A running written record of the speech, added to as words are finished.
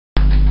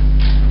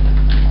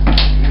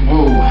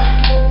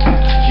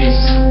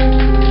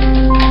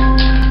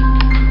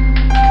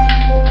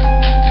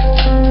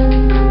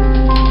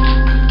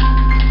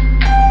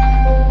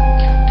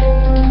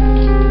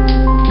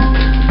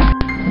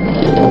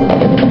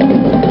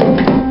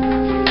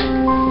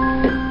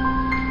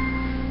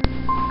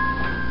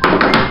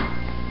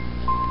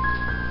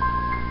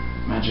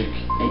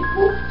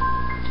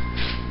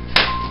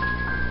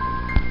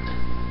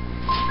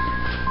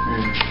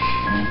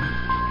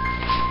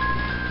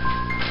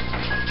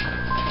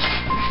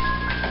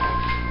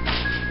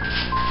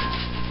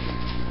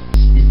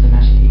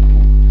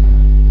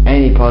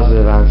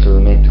positive answer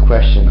will make the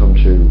question come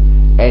true.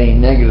 Any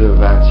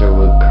negative answer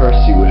will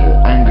curse you with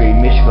an angry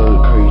mythical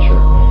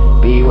creature.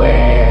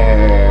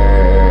 Beware!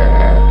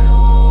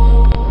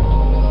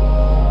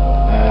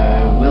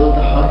 Will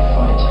the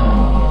hi-fi turn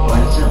on by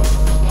itself?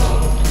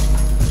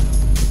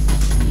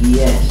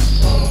 Yes.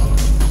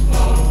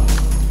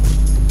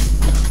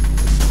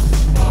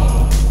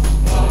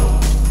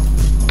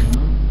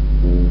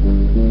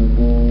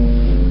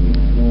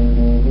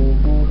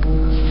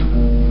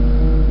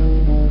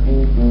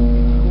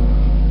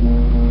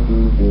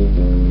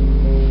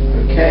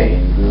 Okay,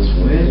 that's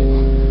weird.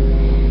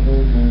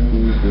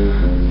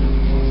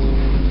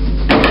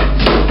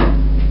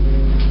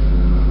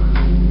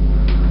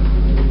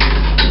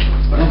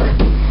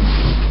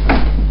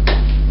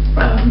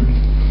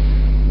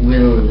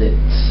 Will it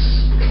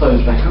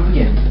close back up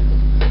again?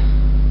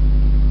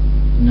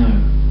 No.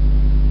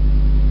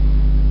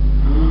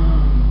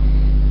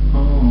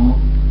 Oh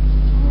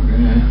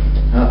no.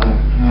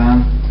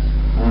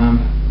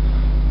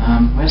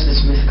 Where's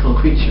this mythical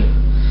creature?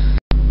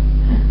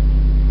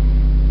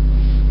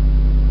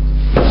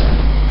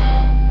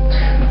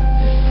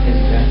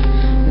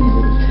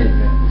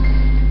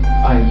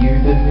 Are you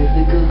the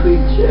mythical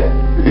creature?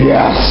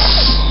 Yes!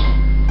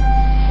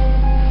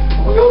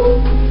 Oh my god!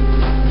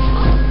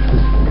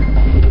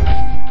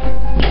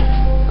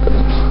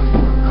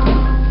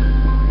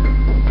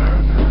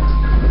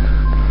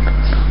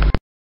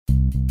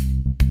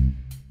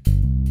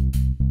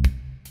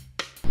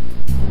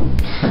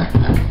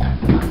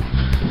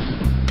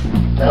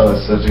 That was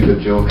such a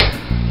good joke.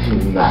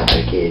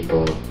 Magic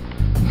 8-ball.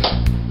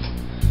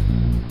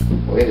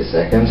 Wait a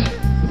second.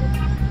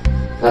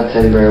 That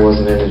teddy bear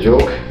wasn't in a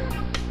joke.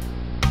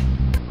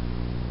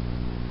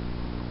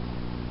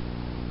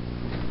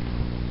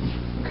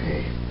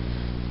 Okay.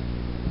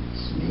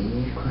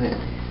 Sneak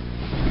quietly.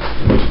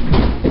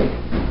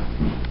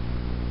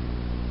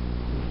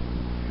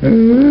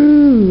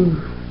 Ooh.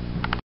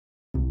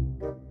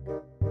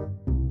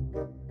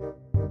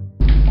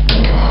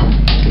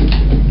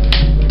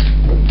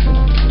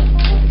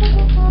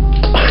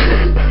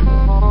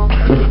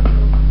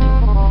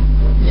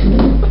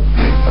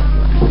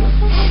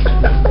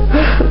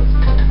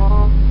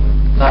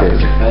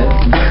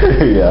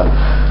 Yeah.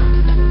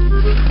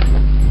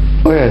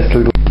 Oh yeah, it's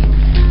still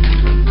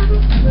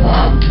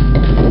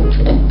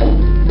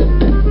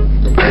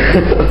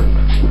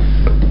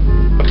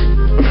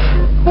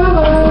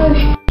Bye-bye.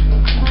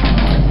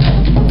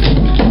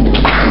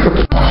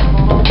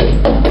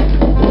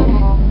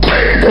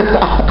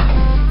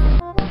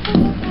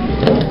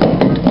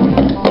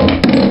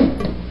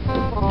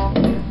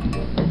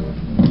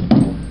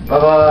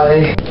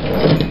 Bye-bye.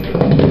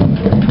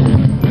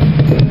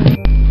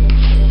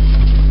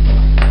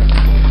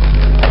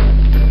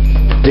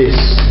 This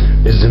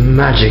is the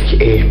magic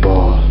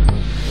 8-ball.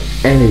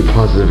 Any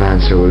positive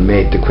answer will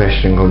make the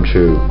question come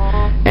true.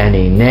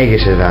 Any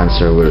negative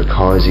answer will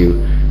cause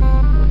you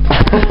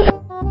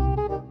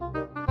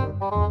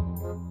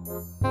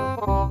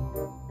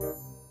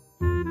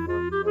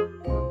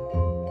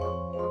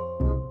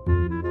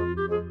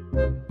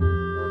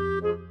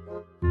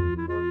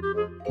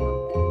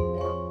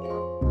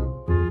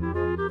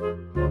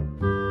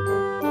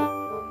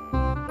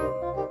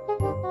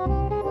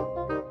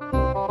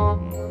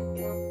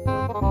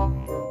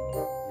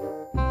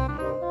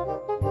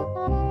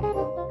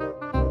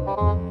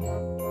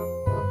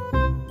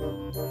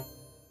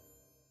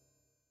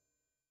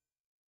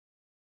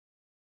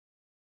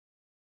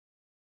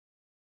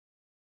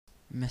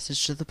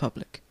Message to the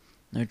public.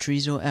 No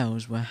trees or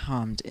elves were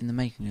harmed in the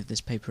making of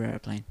this paper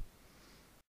aeroplane.